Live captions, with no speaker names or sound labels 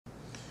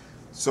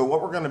So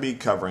what we're going to be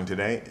covering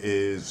today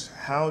is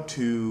how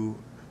to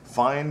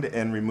find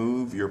and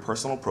remove your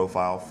personal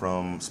profile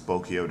from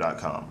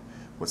Spokeo.com.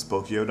 What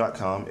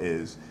Spokeo.com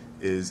is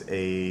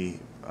a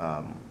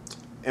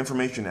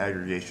information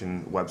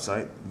aggregation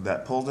website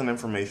that pulls in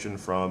information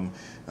from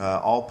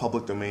all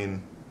public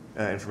domain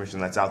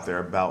information that's out there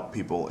about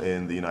people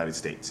in the United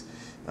States,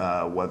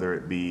 whether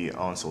it be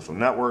on social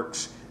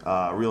networks,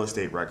 real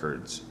estate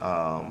records,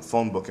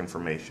 phone book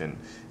information,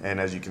 and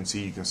as you can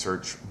see, you can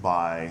search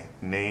by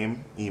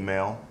name,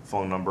 email,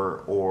 phone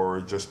number,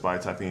 or just by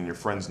typing in your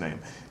friend's name.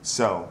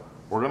 So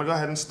we're going to go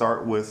ahead and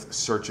start with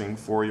searching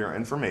for your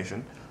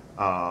information.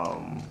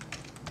 I'm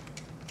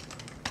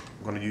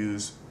going to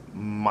use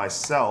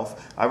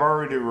myself. I've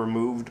already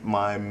removed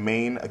my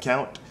main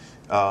account,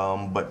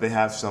 but they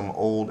have some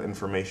old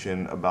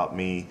information about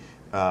me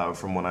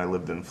from when I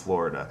lived in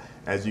Florida.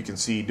 As you can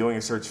see, doing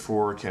a search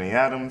for Kenny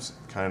Adams,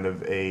 kind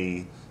of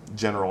a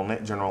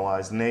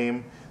generalized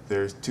name,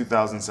 there's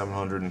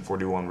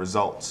 2,741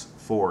 results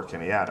for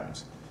Kenny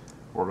Adams.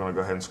 We're going to go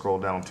ahead and scroll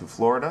down to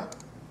Florida.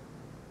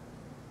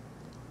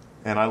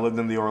 And I lived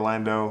in the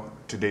Orlando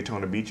to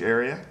Daytona Beach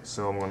area,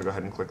 so I'm going to go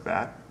ahead and click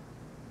that.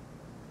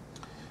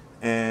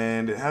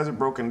 And it has it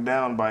broken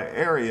down by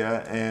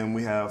area, and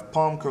we have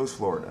Palm Coast,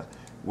 Florida,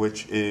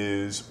 which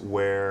is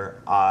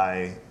where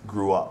I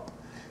grew up.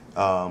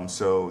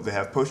 So they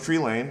have Post Tree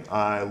Lane.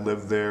 I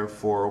lived there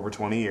for over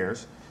 20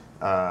 years.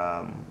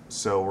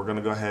 So we're going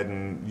to go ahead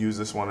and use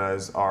this one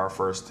as our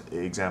first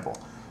example.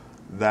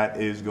 That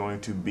is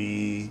going to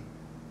be,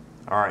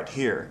 all right,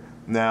 here.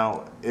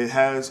 Now, it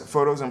has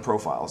photos and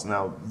profiles.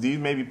 Now, these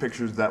may be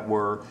pictures that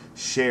were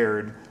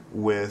shared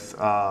with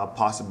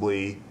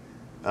possibly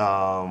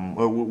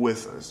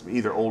with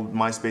either old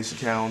MySpace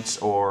accounts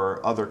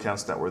or other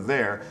accounts that were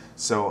there.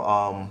 So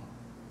I'm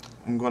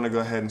going to go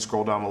ahead and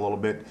scroll down a little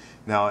bit.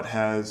 Now it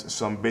has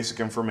some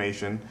basic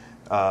information,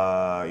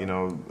 early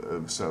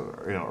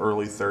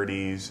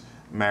 30s,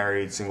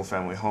 married, single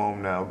family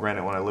home. Now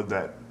granted, when I lived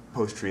at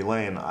Post Tree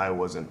Lane, I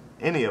wasn't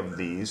any of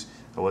these.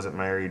 I wasn't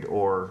married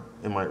or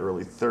in my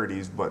early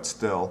 30s, but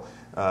still,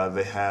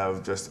 they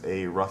have just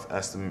a rough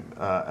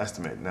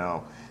estimate.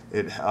 Now,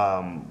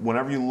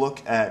 whenever you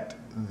look at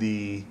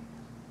the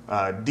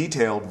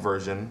detailed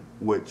version,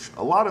 which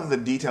a lot of the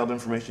detailed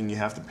information you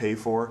have to pay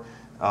for,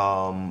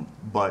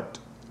 but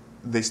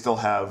they still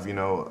have, an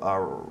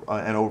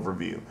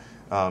overview.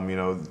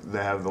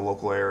 They have the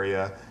local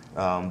area.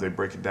 They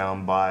break it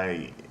down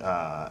by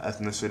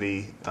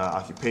ethnicity,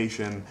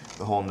 occupation,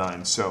 the whole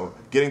nine. So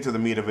getting to the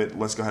meat of it,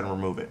 let's go ahead and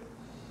remove it.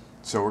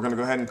 So we're going to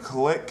go ahead and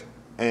click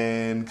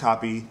and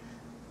copy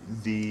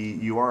the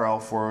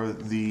URL for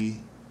the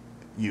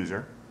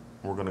user.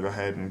 We're going to go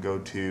ahead and go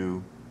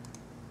to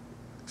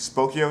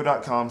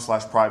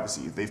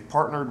Spokeo.com/privacy. They've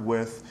partnered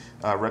with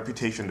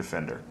Reputation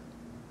Defender.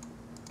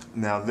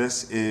 Now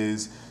this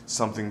is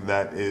something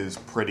that is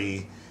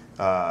pretty,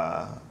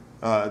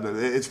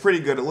 it's pretty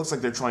good. It looks like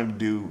they're trying to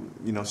do,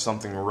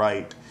 something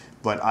right,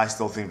 but I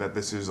still think that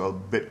this is a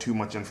bit too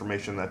much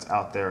information that's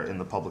out there in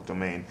the public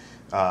domain.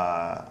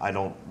 I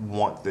don't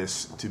want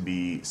this to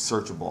be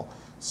searchable.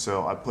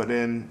 So I put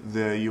in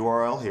the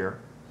URL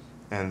here,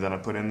 and then I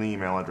put in the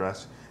email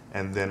address,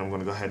 and then I'm going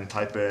to go ahead and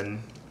type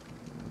in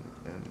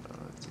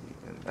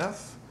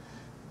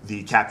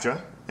the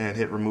CAPTCHA and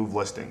hit remove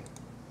listing.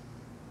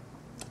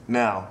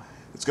 Now,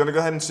 it's going to go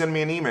ahead and send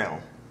me an email,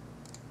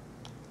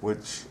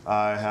 which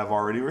I have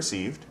already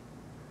received.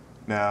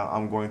 Now,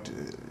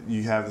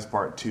 you have this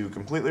part to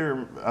complete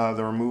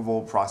the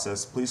removal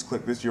process. Please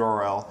click this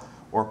URL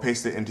or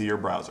paste it into your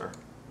browser.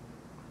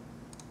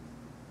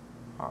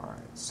 All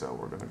right, so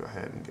we're going to go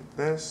ahead and get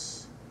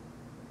this.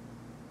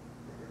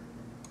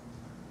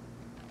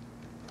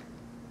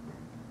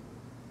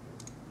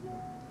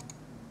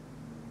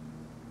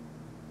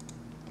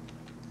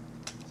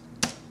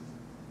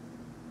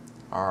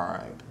 All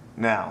right,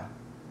 now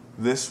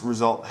this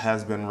result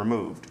has been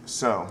removed.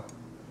 So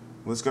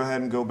let's go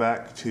ahead and go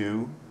back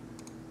to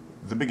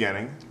the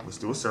beginning. Let's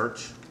do a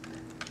search.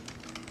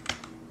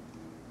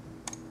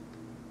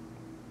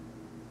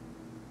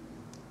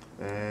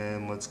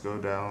 And let's go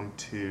down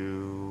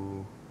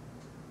to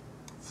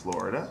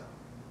Florida.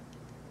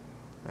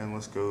 And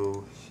let's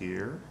go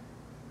here.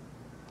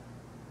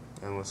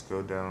 And let's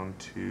go down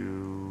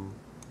to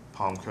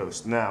Palm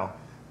Coast. Now,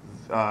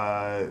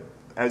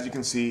 as you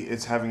can see,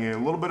 it's having a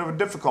little bit of a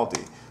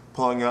difficulty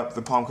pulling up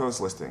the Palm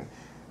Coast listing.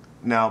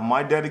 Now,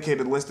 my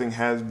dedicated listing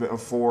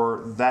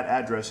for that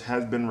address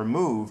has been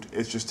removed.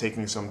 It's just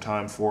taking some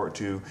time for it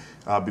to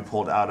be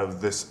pulled out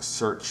of this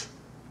search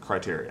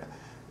criteria.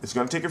 It's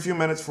going to take a few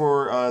minutes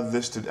for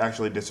this to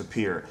actually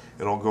disappear.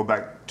 It'll go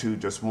back to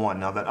just one.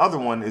 Now, that other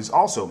one is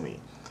also me.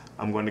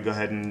 I'm going to go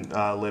ahead and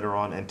later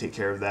on and take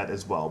care of that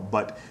as well.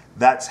 But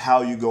that's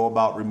how you go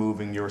about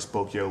removing your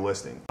Spokeo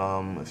listing.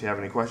 If you have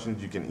any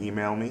questions, you can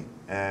email me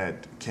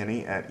at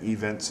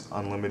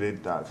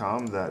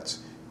kenny@eventsunlimited.com. That's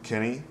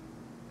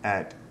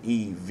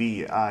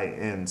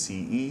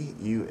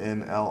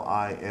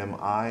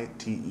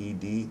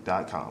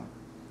kenny@EVINCEUNLIMITED.com.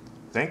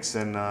 Thanks,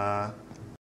 and